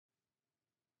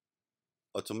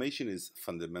Automation is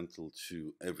fundamental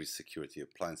to every security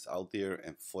appliance out there,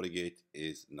 and Fortigate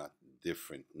is not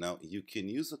different. Now, you can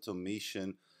use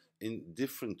automation in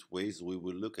different ways. We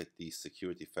will look at the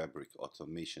security fabric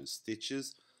automation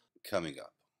stitches coming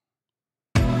up.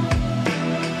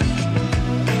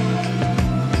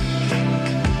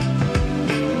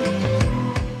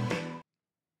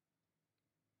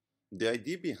 The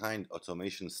idea behind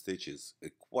automation stitches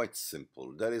is quite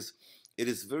simple. That is, it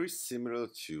is very similar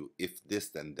to if this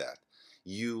then that.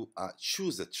 You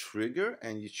choose a trigger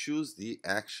and you choose the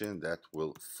action that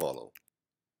will follow.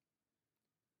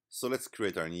 So let's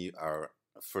create our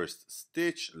first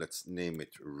stitch. Let's name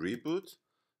it reboot.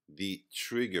 The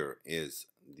trigger is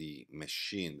the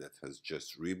machine that has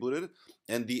just rebooted,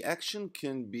 and the action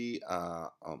can be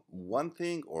one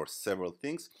thing or several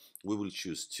things. We will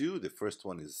choose two. The first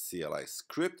one is CLI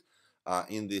script.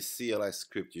 In the CLI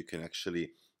script, you can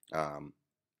actually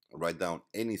write down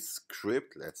any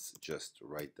script. Let's just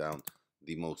write down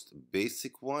the most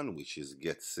basic one, which is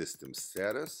get system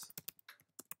status.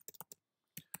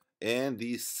 And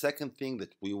the second thing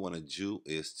that we want to do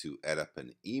is to add up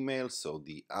an email, so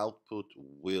the output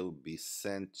will be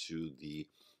sent to the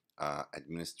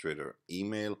administrator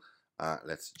email.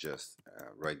 Let's just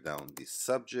write down the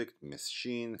subject: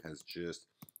 machine has just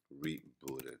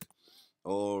rebooted.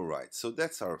 All right, so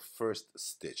that's our first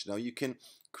stitch. Now you can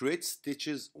create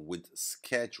stitches with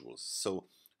schedules. So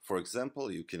for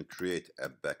example, you can create a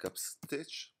backup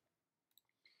stitch.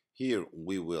 Here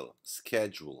we will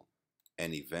schedule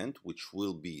an event which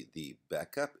will be the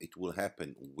backup. It will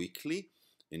happen weekly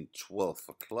in 12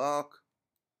 o'clock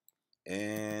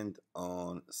and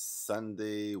on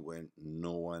Sunday when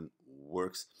no one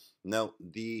works. Now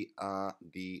the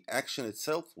action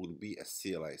itself will be a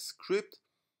CLI script,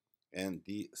 and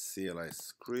the CLI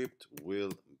script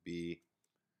will be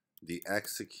the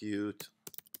execute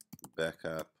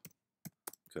backup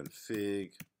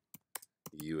config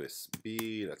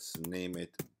USB. Let's name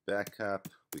it backup.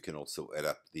 We can also add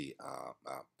up the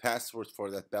password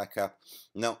for that backup.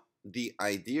 Now, the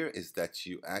idea is that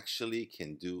you actually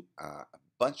can do a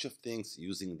bunch of things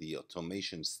using the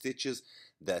automation stitches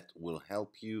that will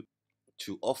help you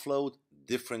to offload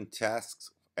different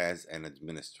tasks as an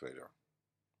administrator.